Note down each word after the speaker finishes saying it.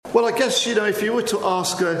Well, I guess, if you were to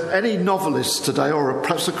ask any novelist today, or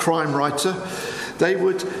perhaps a crime writer, they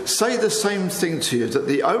would say the same thing to you, that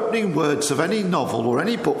the opening words of any novel, or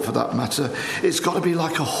any book for that matter, it's got to be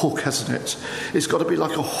like a hook, hasn't it? It's got to be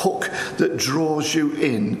like a hook that draws you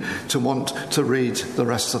in to want to read the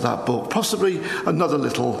rest of that book. Possibly another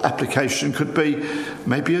little application could be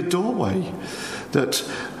maybe a doorway, that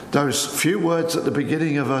those few words at the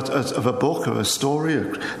beginning of a book or a story,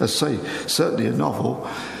 or say certainly a novel,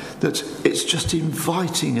 that it's just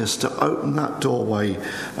inviting us to open that doorway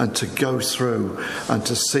and to go through and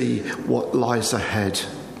to see what lies ahead.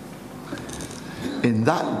 In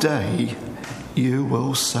that day, you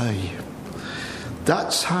will say.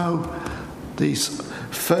 That's how this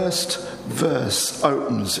first verse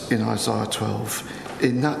opens in Isaiah 12.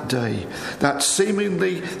 In that day, that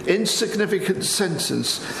seemingly insignificant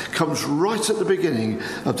sentence comes right at the beginning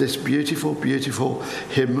of this beautiful, beautiful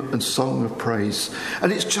hymn and song of praise.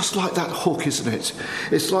 And it's just like that hook, isn't it?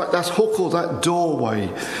 It's like that hook or that doorway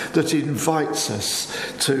that invites us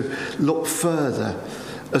to look further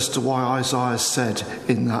as to why Isaiah said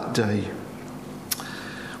in that day.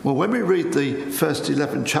 Well, when we read the first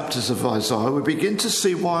 11 chapters of Isaiah, we begin to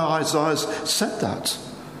see why Isaiah's said that.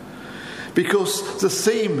 Because the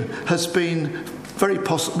theme has been very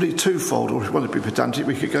possibly twofold, or if we want to be pedantic,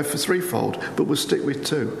 we could go for threefold, but we'll stick with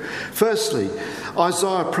two. Firstly,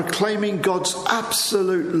 Isaiah proclaiming God's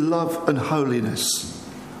absolute love and holiness.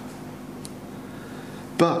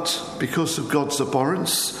 But because of God's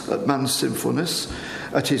abhorrence at man's sinfulness,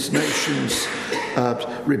 at his nation's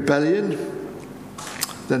rebellion,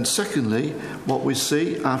 then secondly, what we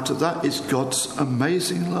see after that is God's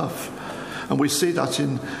amazing love. And we see that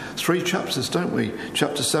in 3 chapters, don't we?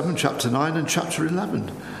 Chapter 7, chapter 9 and chapter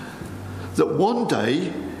 11. That one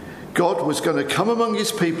day God was going to come among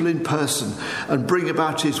his people in person and bring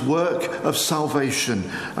about his work of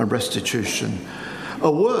salvation and restitution.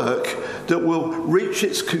 A work that will reach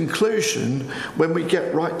its conclusion when we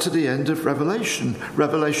get right to the end of Revelation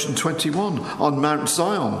 21 on Mount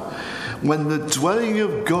Zion, when the dwelling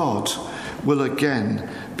of God will again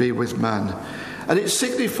be with man. And it's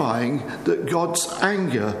signifying that God's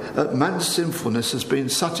anger at man's sinfulness has been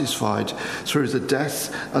satisfied through the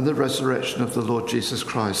death and the resurrection of the Lord Jesus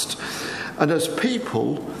Christ. And as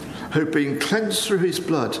people who've been cleansed through his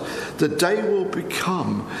blood, the day will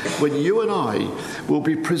become when you and I will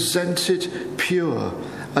be presented pure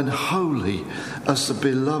and holy as the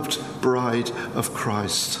beloved bride of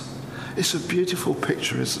Christ. It's a beautiful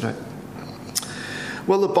picture, isn't it?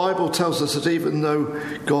 Well, the Bible tells us that even though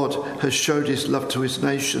God has showed his love to his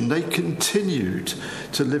nation, they continued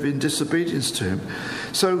to live in disobedience to him.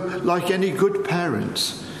 So, like any good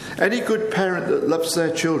parent that loves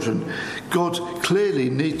their children, God clearly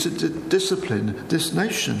needs to discipline this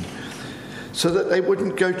nation so that they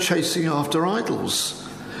wouldn't go chasing after idols,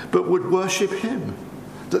 but would worship him,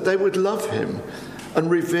 that they would love him and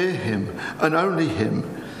revere him and only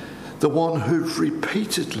him, the one who's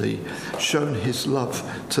repeatedly shown his love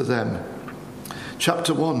to them.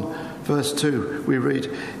 Chapter 1, verse 2, we read,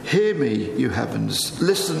 "Hear me, you heavens,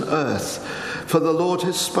 listen, earth, for the Lord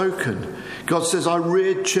has spoken." God says, "I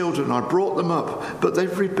reared children, I brought them up, but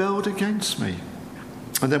they've rebelled against me."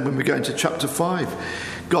 And then when we go into chapter 5,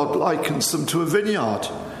 God likens them to a vineyard.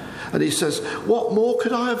 And he says, "What more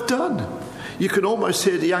could I have done?" You can almost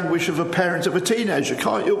hear the anguish of a parent of a teenager,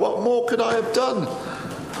 can't you? What more could I have done?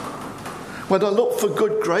 When I looked for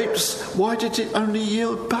good grapes, why did it only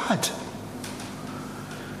yield bad?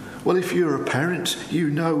 Well, if you're a parent, you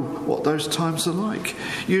know what those times are like.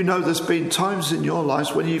 You know there's been times in your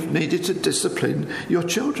lives when you've needed to discipline your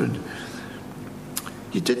children.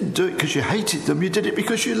 You didn't do it because you hated them, you did it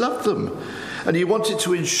because you loved them. And you wanted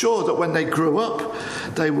to ensure that when they grew up,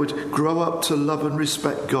 they would grow up to love and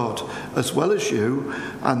respect God, as well as you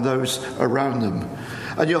and those around them.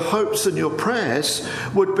 And your hopes and your prayers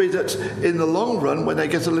would be that in the long run, when they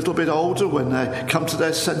get a little bit older, when they come to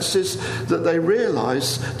their senses, that they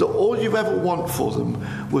realise that all you ever want for them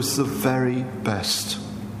was the very best.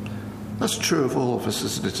 That's true of all of us,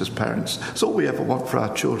 isn't it, as parents? It's all we ever want for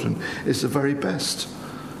our children is the very best.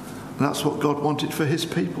 And that's what God wanted for his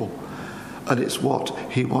people. And it's what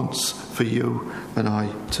he wants for you and I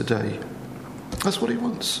today. That's what he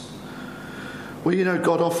wants. Well, you know,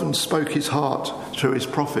 God often spoke his heart through his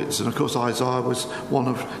prophets. And of course, Isaiah was one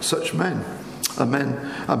of such men. A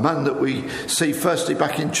man that we see firstly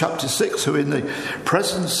back in chapter 6, who in the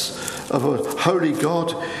presence of a holy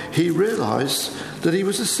God, he realised that he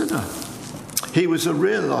was a sinner. He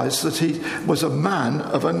realised that he was a man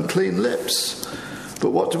of unclean lips.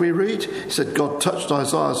 But what do we read? He said, God touched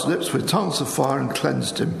Isaiah's lips with tongues of fire and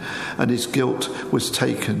cleansed him, and his guilt was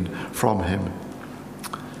taken from him.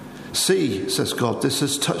 See, says God, this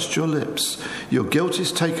has touched your lips. Your guilt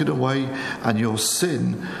is taken away and your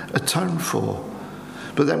sin atoned for.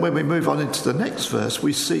 But then when we move on into the next verse,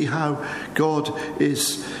 we see how God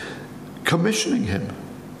is commissioning him.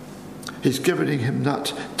 He's giving him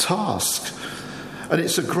that task. And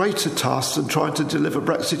it's a greater task than trying to deliver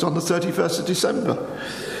Brexit on the 31st of December.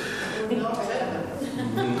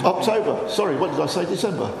 October. Sorry, what did I say?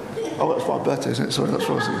 December? Oh, that's my birthday, isn't it? Sorry, that's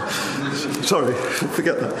what I was thinking. Sorry,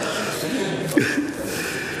 forget that.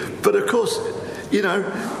 But of course,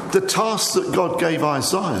 the task that God gave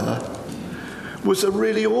Isaiah was a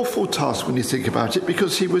really awful task when you think about it,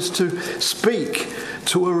 because he was to speak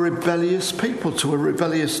to a rebellious people, to a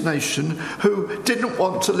rebellious nation who didn't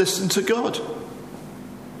want to listen to God.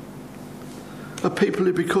 A people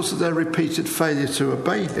who, because of their repeated failure to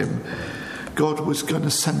obey him, God was going to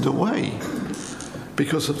send away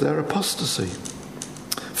because of their apostasy.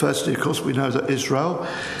 Firstly, of course, we know that Israel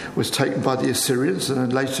was taken by the Assyrians, and then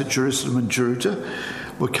later Jerusalem and Judah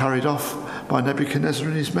were carried off by Nebuchadnezzar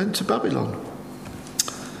and his men to Babylon.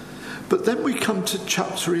 But then we come to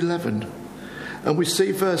chapter 11, and we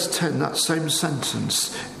see verse 10, that same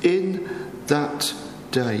sentence, in that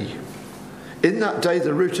day. In that day,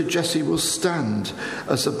 the root of Jesse will stand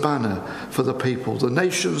as a banner for the people. The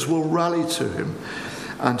nations will rally to him,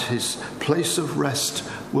 and his place of rest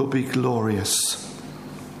will be glorious.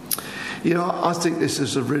 I think this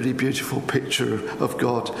is a really beautiful picture of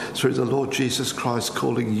God through the Lord Jesus Christ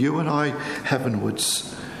calling you and I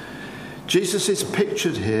heavenwards. Jesus is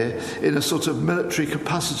pictured here in a sort of military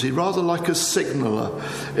capacity, rather like a signaller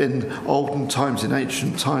in olden times, in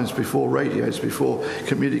ancient times, before radios, before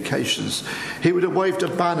communications. He would have waved a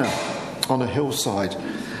banner on a hillside,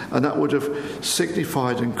 and that would have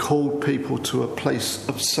signified and called people to a place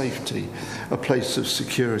of safety, a place of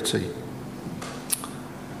security.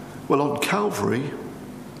 Well, on Calvary,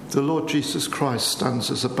 the Lord Jesus Christ stands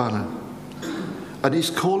as a banner, and he's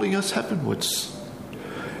calling us heavenwards.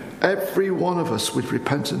 Every one of us with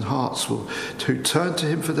repentant hearts who turn to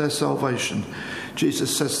him for their salvation.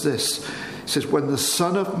 Jesus says this. He says, when the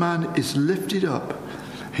Son of Man is lifted up,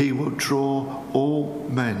 he will draw all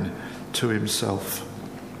men to himself.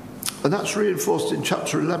 And that's reinforced in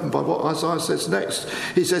chapter 11 by what Isaiah says next.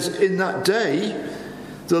 He says, in that day,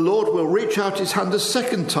 the Lord will reach out his hand a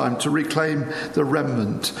second time to reclaim the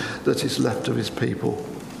remnant that is left of his people.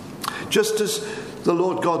 Just as the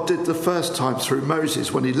Lord God did the first time through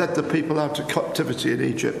Moses when he led the people out of captivity in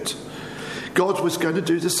Egypt, God was going to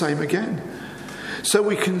do the same again. So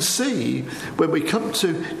we can see when we come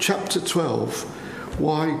to chapter 12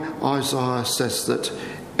 why Isaiah says that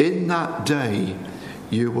in that day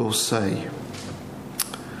you will say.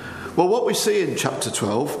 Well, what we see in chapter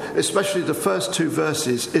 12, especially the first two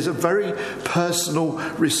verses, is a very personal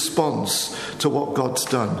response to what God's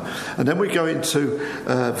done. And then we go into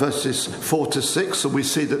verses 4 to 6, and we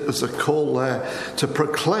see that there's a call there to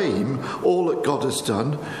proclaim all that God has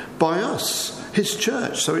done by us, his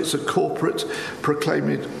church. So it's a corporate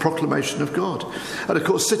proclamation of God. And of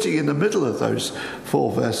course, sitting in the middle of those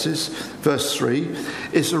four verses, verse 3,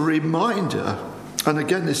 is a reminder, and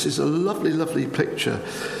again, this is a lovely, lovely picture,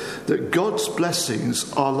 that God's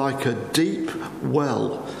blessings are like a deep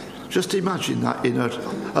well. Just imagine that in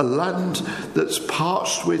a land that's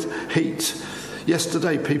parched with heat.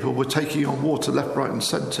 Yesterday, people were taking on water left, right and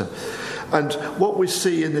centre. And what we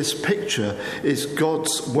see in this picture is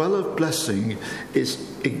God's well of blessing is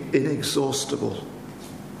inexhaustible.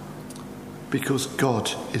 Because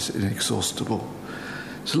God is inexhaustible.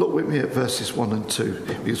 So look with me at verses 1 and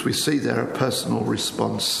 2, because we see there a personal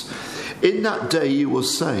response. In that day you will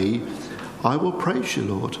say, I will praise you,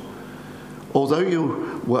 Lord. Although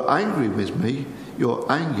you were angry with me, your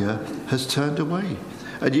anger has turned away,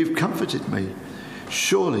 and you've comforted me.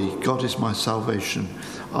 Surely God is my salvation.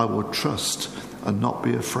 I will trust and not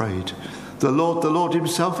be afraid. The Lord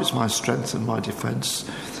himself is my strength and my defence.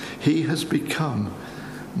 He has become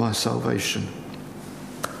my salvation.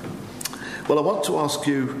 Well, I want to ask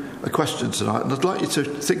you a question tonight, and I'd like you to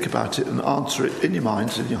think about it and answer it in your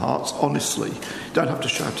minds and your hearts honestly. You don't have to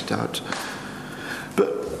shout it out. But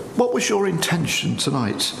what was your intention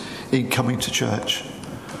tonight in coming to church?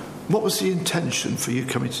 What was the intention for you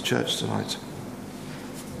coming to church tonight?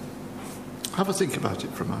 Have a think about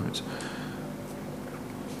it for a moment.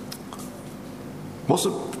 Was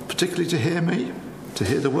it particularly to hear me? To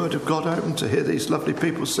hear the word of God open, to hear these lovely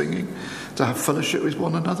people singing, to have fellowship with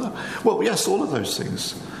one another? Well, yes, all of those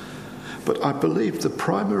things. But I believe the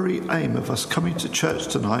primary aim of us coming to church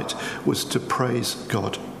tonight was to praise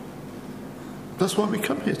God. That's why we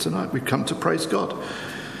come here tonight. We've come to praise God,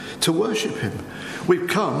 to worship him. We've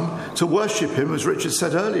come to worship him, as Richard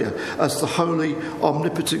said earlier, as the holy,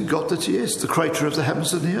 omnipotent God that he is, the creator of the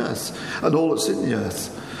heavens and the earth, and all that's in the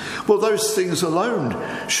earth. Well, those things alone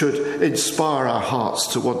should inspire our hearts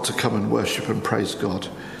to want to come and worship and praise God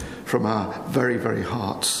from our very, very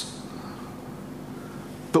hearts.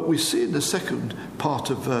 But we see in the second part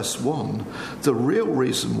of verse 1 the real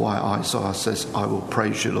reason why Isaiah says, I will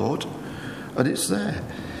praise you, Lord. And it's there.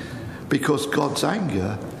 Because God's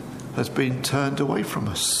anger has been turned away from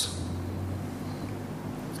us.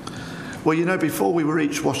 Well, you know, before we were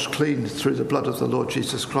each washed clean through the blood of the Lord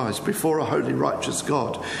Jesus Christ, before a holy, righteous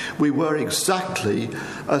God, we were exactly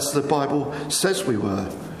as the Bible says we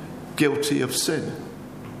were, guilty of sin,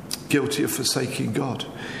 guilty of forsaking God,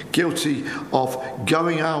 guilty of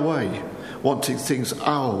going our way, wanting things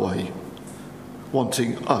our way,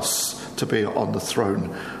 wanting us to be on the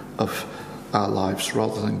throne of our lives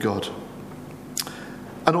rather than God.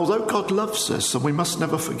 And although God loves us, and we must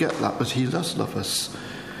never forget that he does love us,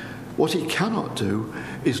 what he cannot do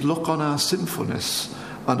is look on our sinfulness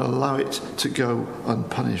and allow it to go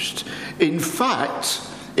unpunished. In fact,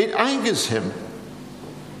 it angers him.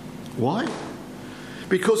 Why?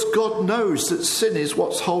 Because God knows that sin is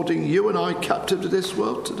what's holding you and I captive to this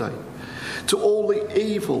world today, to all the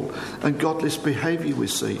evil and godless behaviour we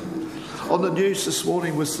see. On the news this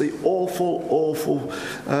morning was the awful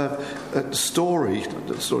story,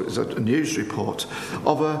 it's a news report,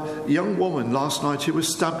 of a young woman last night who was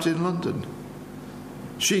stabbed in London.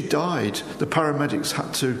 She died. The paramedics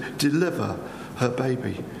had to deliver her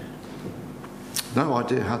baby. No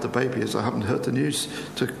idea how the baby is. I haven't heard the news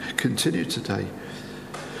to continue today.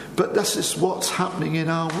 But this is what's happening in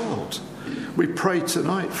our world. We pray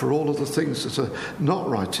tonight for all of the things that are not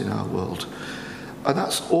right in our world. And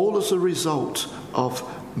that's all as a result of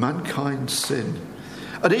mankind's sin.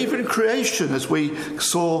 And even creation, as we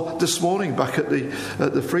saw this morning back at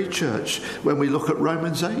the Free Church, when we look at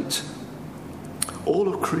Romans 8,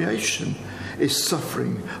 all of creation is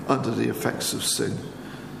suffering under the effects of sin.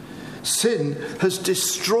 Sin has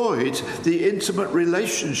destroyed the intimate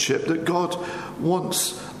relationship that God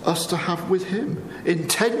wants us to have with him,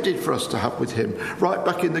 intended for us to have with him, right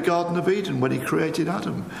back in the Garden of Eden when he created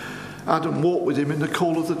Adam. Adam walked with him in the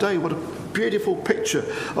cool of the day. What a beautiful picture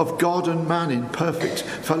of God and man in perfect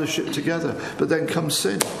fellowship together. But then comes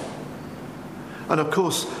sin. And of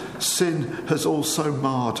course, sin has also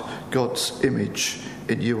marred God's image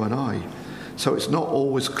in you and I. So it's not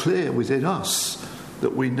always clear within us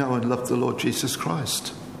that we know and love the Lord Jesus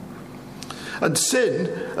Christ. And sin,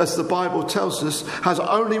 as the Bible tells us, has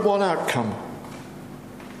only one outcome.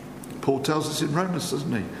 Paul tells us in Romans,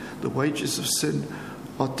 doesn't he? The wages of sin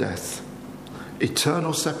are death,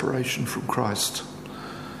 eternal separation from Christ.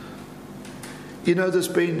 You know, there's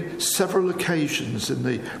been several occasions in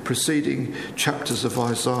the preceding chapters of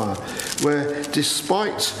Isaiah where,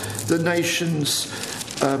 despite the nation's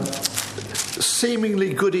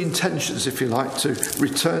seemingly good intentions, if you like, to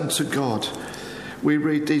return to God, we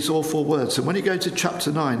read these awful words. And when you go to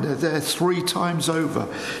chapter 9, they're there 3 times over,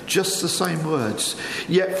 just the same words.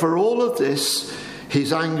 Yet for all of this,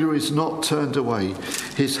 his anger is not turned away.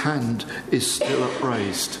 His hand is still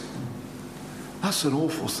upraised. That's an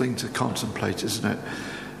awful thing to contemplate, isn't it?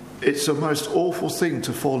 It's a most awful thing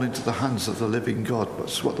to fall into the hands of the living God.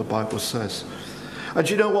 That's what the Bible says. And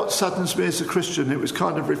you know what saddens me as a Christian? It was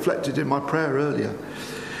kind of reflected in my prayer earlier.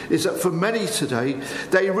 Is that for many today,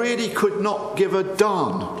 they really could not give a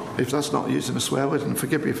darn, if that's not using a swear word, and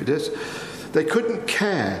forgive me if it is. They couldn't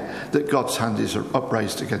care that God's hand is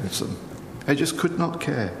upraised against them. They just could not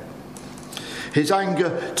care. His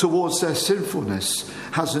anger towards their sinfulness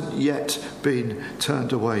hasn't yet been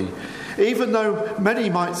turned away, even though many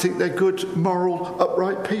might think they're good, moral,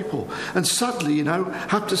 upright people. And sadly, you know,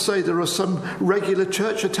 have to say there are some regular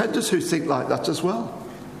church attenders who think like that as well.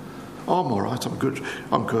 Oh, I'm all right, I'm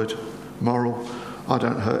good, moral, I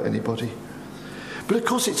don't hurt anybody. But of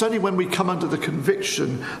course, it's only when we come under the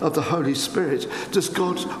conviction of the Holy Spirit does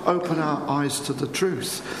God open our eyes to the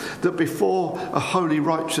truth that before a holy,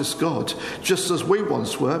 righteous God, just as we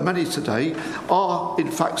once were, many today are in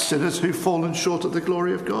fact sinners who've fallen short of the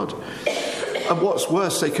glory of God. And what's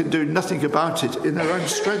worse, they can do nothing about it in their own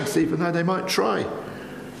strength, even though they might try.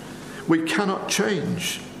 We cannot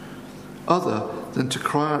change other than to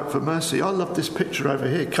cry out for mercy. I love this picture over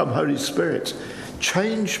here. Come, Holy Spirit,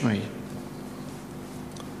 change me.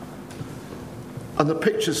 And the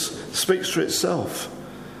picture speaks for itself.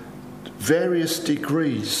 various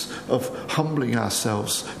degrees of humbling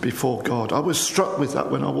ourselves before God. I was struck with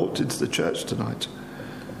that when I walked into the church tonight.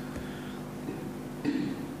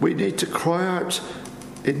 We need to cry out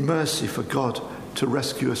in mercy for God to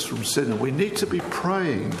rescue us from sin. And we need to be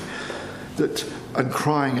praying and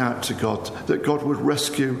crying out to God that God would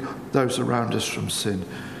rescue those around us from sin.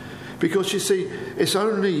 Because you see, it's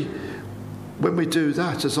only when we do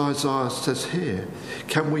that, as Isaiah says here,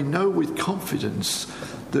 can we know with confidence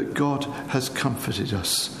that God has comforted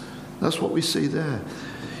us. That's what we see there.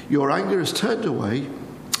 Your anger has turned away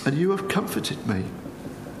and you have comforted me.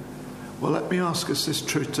 Well, let me ask us this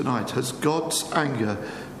truth tonight. Has God's anger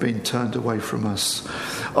been turned away from us?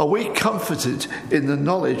 Are we comforted in the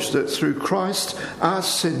knowledge that through Christ our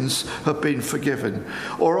sins have been forgiven?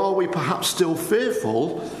 Or are we perhaps still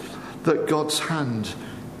fearful that God's hand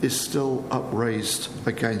is still upraised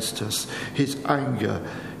against us? His anger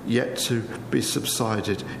yet to be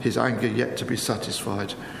subsided, his anger yet to be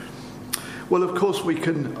satisfied. Well, of course, we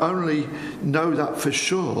can only know that for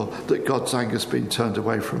sure, that God's anger has been turned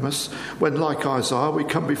away from us, when, like Isaiah, we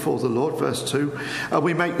come before the Lord, verse 2, and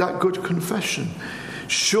we make that good confession.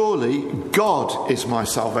 Surely God is my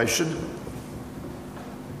salvation.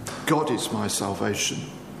 God is my salvation.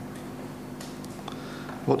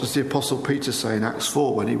 What does the Apostle Peter say in Acts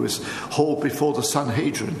 4 when he was hauled before the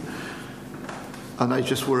Sanhedrin? And they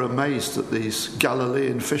just were amazed at these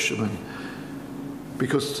Galilean fishermen.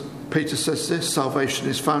 Because Peter says this, salvation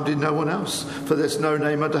is found in no one else, for there's no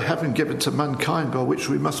name under heaven given to mankind by which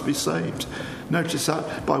we must be saved. Notice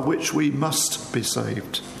that, by which we must be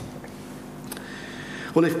saved.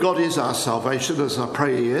 Well, if God is our salvation, as I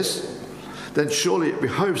pray he is, then surely it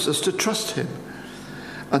behoves us to trust him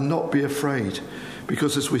and not be afraid.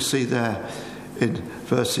 Because as we see there in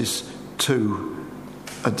verses 2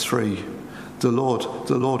 and 3, the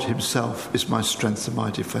Lord himself is my strength and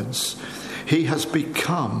my defence. He has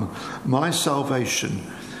become my salvation.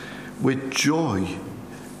 With joy,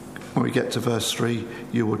 when we get to verse 3,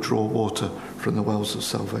 you will draw water from the wells of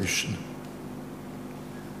salvation.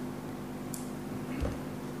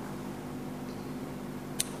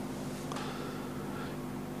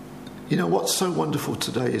 You know, what's so wonderful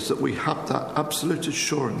today is that we have that absolute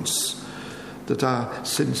assurance that our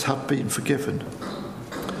sins have been forgiven.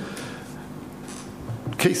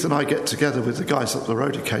 Keith and I get together with the guys up the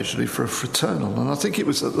road occasionally for a fraternal, and I think it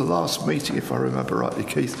was at the last meeting, if I remember rightly,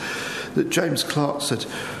 Keith, that James Clark said,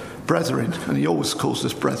 brethren, and he always calls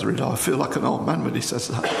us brethren. I feel like an old man when he says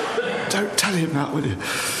that. Don't tell him that, will you?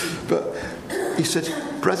 But he said,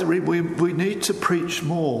 brethren, we need to preach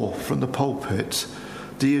more from the pulpit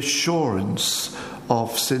the assurance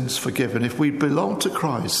of sins forgiven. If we belong to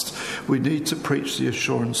Christ, we need to preach the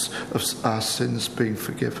assurance of our sins being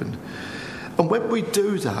forgiven. And when we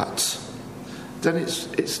do that, then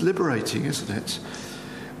it's liberating, isn't it?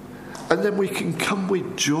 And then we can come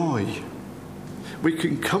with joy. We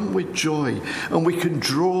can come with joy, and we can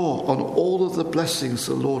draw on all of the blessings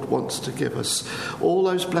the Lord wants to give us. All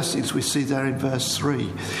those blessings we see there in verse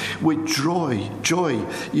 3. With joy,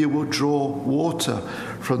 you will draw water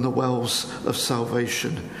from the wells of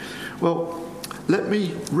salvation. Well, let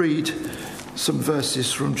me read some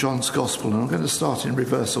verses from John's Gospel, and I'm going to start in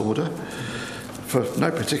reverse order for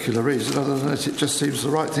no particular reason other than that it just seems the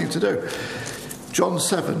right thing to do. John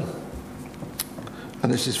 7.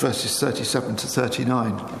 And this is verses 37 to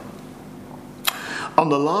 39. On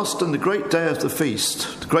the last and the great day of the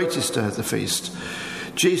feast, the greatest day of the feast,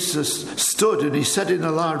 Jesus stood and he said in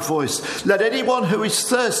a loud voice, "Let anyone who is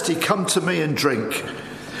thirsty come to me and drink.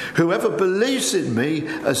 Whoever believes in me,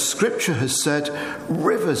 as Scripture has said,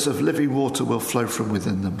 rivers of living water will flow from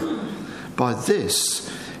within them." By this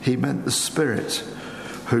he meant the Spirit,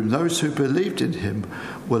 whom those who believed in him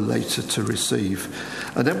were later to receive.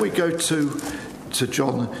 And then we go to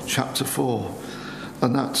John chapter 4,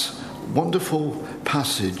 and that wonderful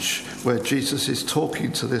passage where Jesus is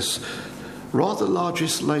talking to this rather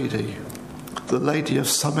largest lady, the lady of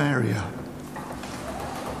Samaria.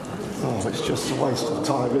 Oh, it's just a waste of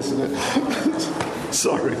time, isn't it?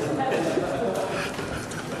 Sorry.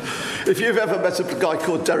 If you've ever met a guy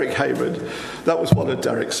called Derek Hayman, that was one of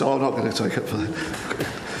Derek's, so I'm not going to take it for that.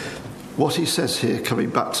 What he says here, coming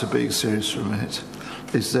back to being serious for a minute,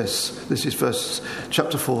 is this. This is verses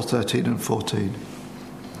chapter 4, 13 and 14.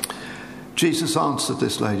 Jesus answered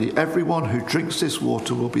this lady, "Everyone who drinks this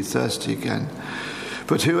water will be thirsty again.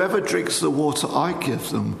 But whoever drinks the water I give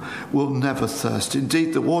them will never thirst.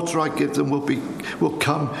 Indeed, the water I give them will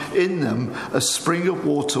come in them a spring of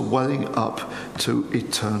water welling up to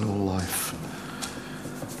eternal life."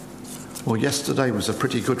 Well, yesterday was a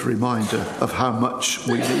pretty good reminder of how much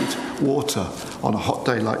we need water on a hot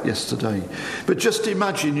day like yesterday. But just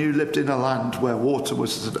imagine you lived in a land where water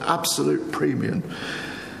was at an absolute premium.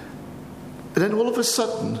 And then all of a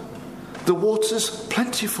sudden, the water's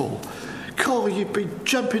plentiful. God, you'd be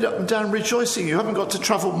jumping up and down rejoicing. You haven't got to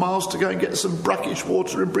travel miles to go and get some brackish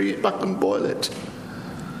water and bring it back and boil it.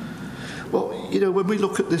 Well, when we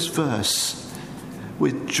look at this verse,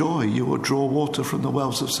 with joy you will draw water from the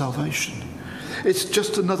wells of salvation. It's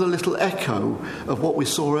just another little echo of what we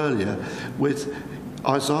saw earlier with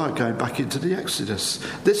Isaiah going back into the Exodus.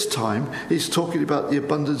 This time he's talking about the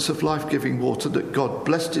abundance of life-giving water that God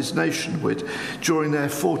blessed his nation with during their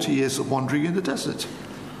 40 years of wandering in the desert.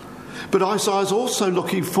 But Isaiah's also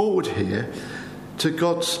looking forward here to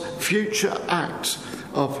God's future act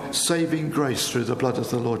of saving grace through the blood of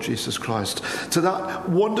the Lord Jesus Christ, to that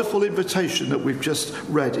wonderful invitation that we've just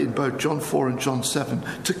read in both John 4 and John 7,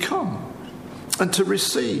 to come and to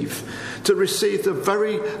receive the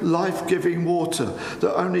very life-giving water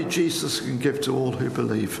that only Jesus can give to all who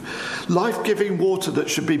believe. Life-giving water that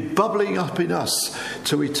should be bubbling up in us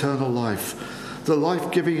to eternal life. The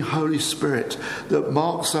life-giving Holy Spirit that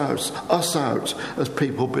marks us out as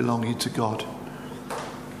people belonging to God.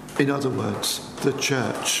 In other words, the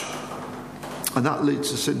church. And that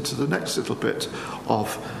leads us into the next little bit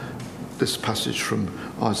of this passage from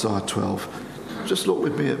Isaiah 12. Just look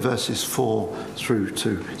with me at verses 4 through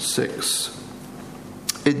to 6.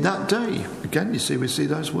 In that day, again, we see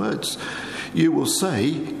those words. You will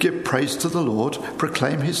say, give praise to the Lord,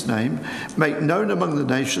 proclaim his name, make known among the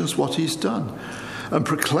nations what he's done, and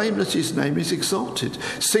proclaim that his name is exalted.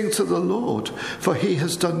 Sing to the Lord, for he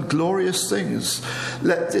has done glorious things.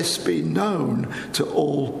 Let this be known to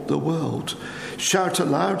all the world. Shout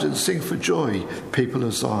aloud and sing for joy, people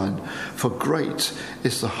of Zion, for great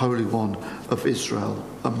is the Holy One of Israel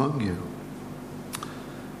among you.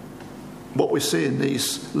 What we see in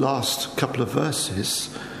these last couple of verses,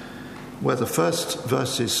 where the first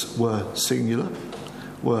verses were singular,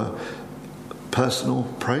 were personal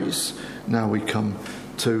praise, now we come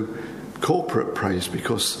to corporate praise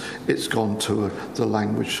because it's gone to the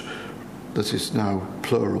language that is now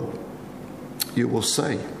plural. You will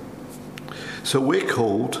say. So we're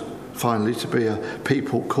called, finally, to be a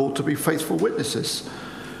people called to be faithful witnesses,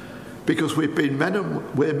 because we're men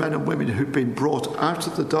and women who've been brought out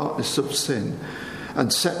of the darkness of sin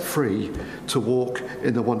and set free to walk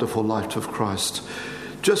in the wonderful light of Christ.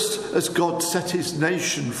 Just as God set his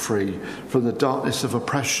nation free from the darkness of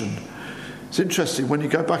oppression. It's interesting when you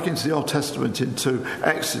go back into the Old Testament, into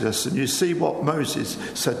Exodus, and you see what Moses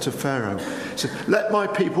said to Pharaoh. He said, let my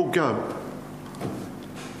people go.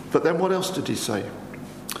 But then what else did he say?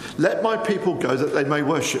 Let my people go that they may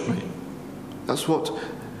worship me. That's what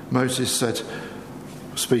Moses said,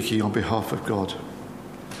 speaking on behalf of God.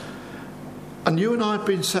 And you and I have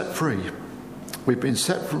been set free. We've been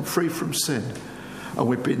set free from sin. And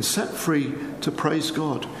we've been set free to praise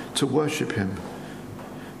God, to worship him.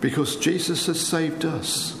 Because Jesus has saved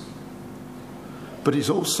us. But he's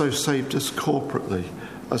also saved us corporately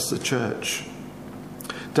as the church.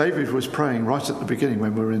 David was praying right at the beginning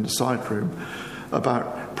when we were in the side room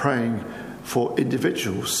about praying for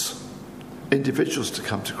individuals to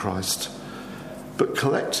come to Christ. But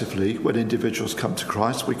collectively, when individuals come to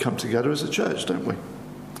Christ, we come together as a church, don't we?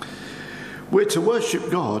 We're to worship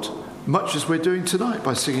God much as we're doing tonight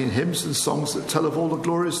by singing hymns and songs that tell of all the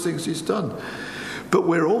glorious things he's done. But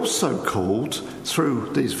we're also called,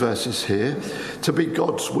 through these verses here, to be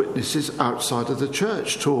God's witnesses outside of the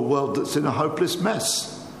church to a world that's in a hopeless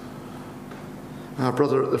mess. Our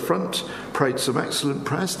brother at the front prayed some excellent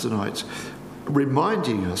prayers tonight,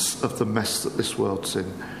 reminding us of the mess that this world's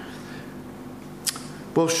in.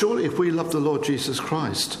 Well, surely if we love the Lord Jesus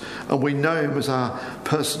Christ and we know him as our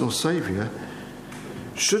personal Saviour,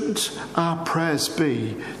 shouldn't our prayers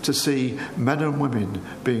be to see men and women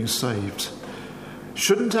being saved?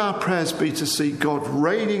 Shouldn't our prayers be to see God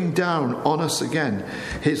raining down on us again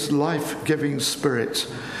his life-giving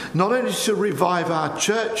Spirit, not only to revive our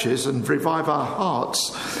churches and revive our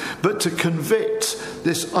hearts, but to convict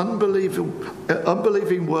this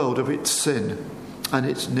unbelieving world of its sin and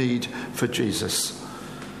its need for Jesus?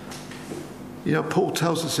 You know, Paul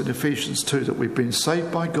tells us in Ephesians 2 that we've been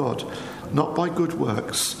saved by God, not by good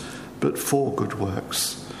works, but for good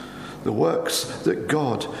works. The works that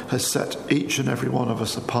God has set each and every one of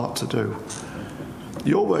us apart to do.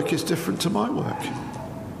 Your work is different to my work.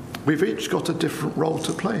 We've each got a different role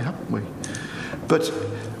to play, haven't we? But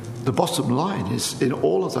the bottom line is, in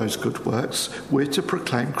all of those good works, we're to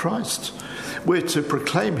proclaim Christ. We're to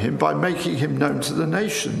proclaim him by making him known to the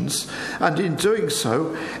nations, and in doing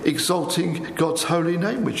so, exalting God's holy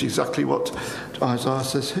name, which is exactly what Isaiah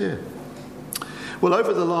says here. Well,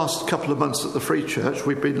 over the last couple of months at the Free Church,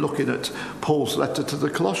 we've been looking at Paul's letter to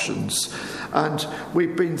the Colossians, and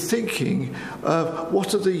we've been thinking,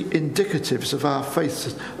 what are the indicatives of our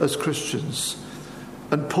faith as Christians?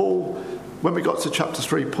 And Paul, when we got to chapter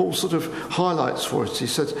 3, Paul sort of highlights for us. He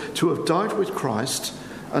said, to have died with Christ,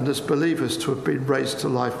 and as believers to have been raised to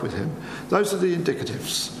life with him. Those are the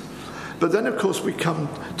indicatives. But then, of course, we come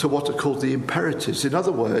to what are called the imperatives. In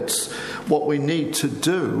other words, what we need to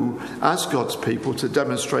do as God's people to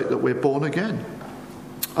demonstrate that we're born again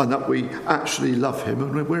and that we actually love him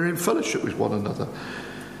and we're in fellowship with one another.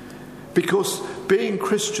 Because being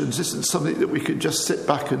Christians isn't something that we can just sit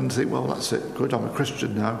back and think, well, that's it, good, I'm a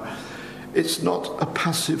Christian now. It's not a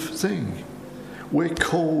passive thing. We're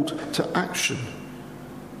called to action.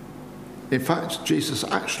 In fact, Jesus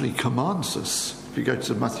actually commands us. If you go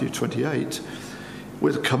to Matthew 28,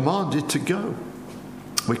 we're commanded to go.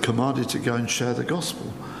 We're commanded to go and share the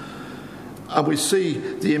gospel. And we see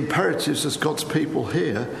the imperatives as God's people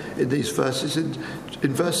here in these verses in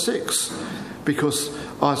verse 6. Because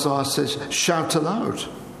Isaiah says, shout aloud.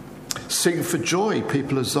 Sing for joy,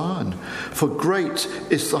 people of Zion. For great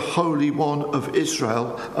is the Holy One of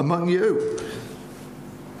Israel among you.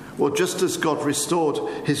 Well, just as God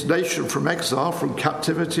restored his nation from exile, from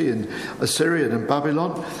captivity in Assyria and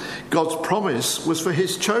Babylon, God's promise was for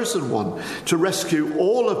his chosen one to rescue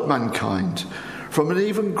all of mankind from an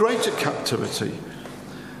even greater captivity,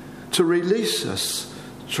 to release us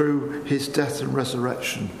through his death and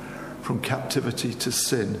resurrection from captivity to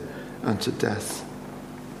sin and to death.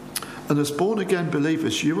 And as born-again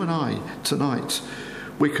believers, you and I, tonight,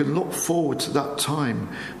 we can look forward to that time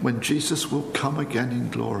when Jesus will come again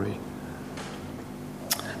in glory.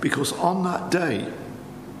 Because on that day,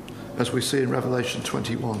 as we see in Revelation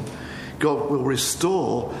 21, God will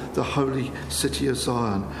restore the holy city of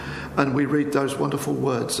Zion. And we read those wonderful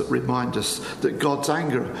words that remind us that God's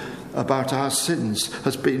anger about our sins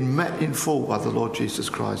has been met in full by the Lord Jesus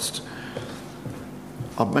Christ.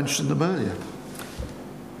 I mentioned them earlier.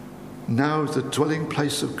 Now the dwelling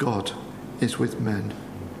place of God is with men,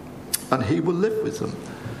 and he will live with them.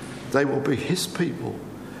 They will be his people,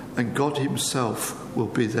 and God himself will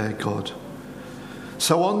be their God.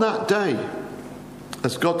 So on that day,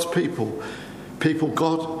 as God's people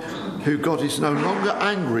God, who God is no longer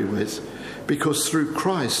angry with, because through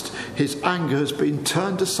Christ his anger has been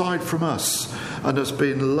turned aside from us and has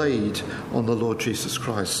been laid on the Lord Jesus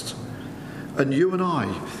Christ. And you and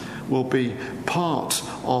I will be part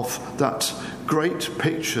of that great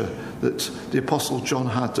picture that the Apostle John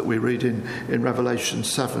had that we read in Revelation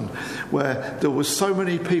 7, where there were so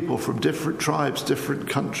many people from different tribes, different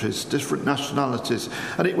countries, different nationalities,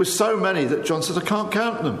 and it was so many that John said, I can't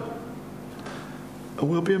count them. And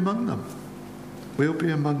we'll be among them. We'll be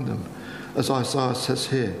among them. As Isaiah says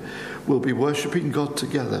here, we'll be worshipping God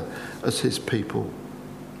together as his people.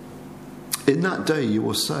 In that day you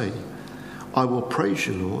will say, I will praise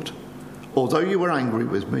you, Lord. Although you were angry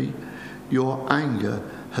with me, your anger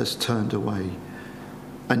has turned away,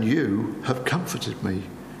 and you have comforted me.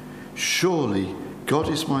 Surely God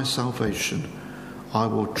is my salvation. I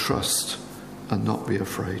will trust and not be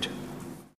afraid.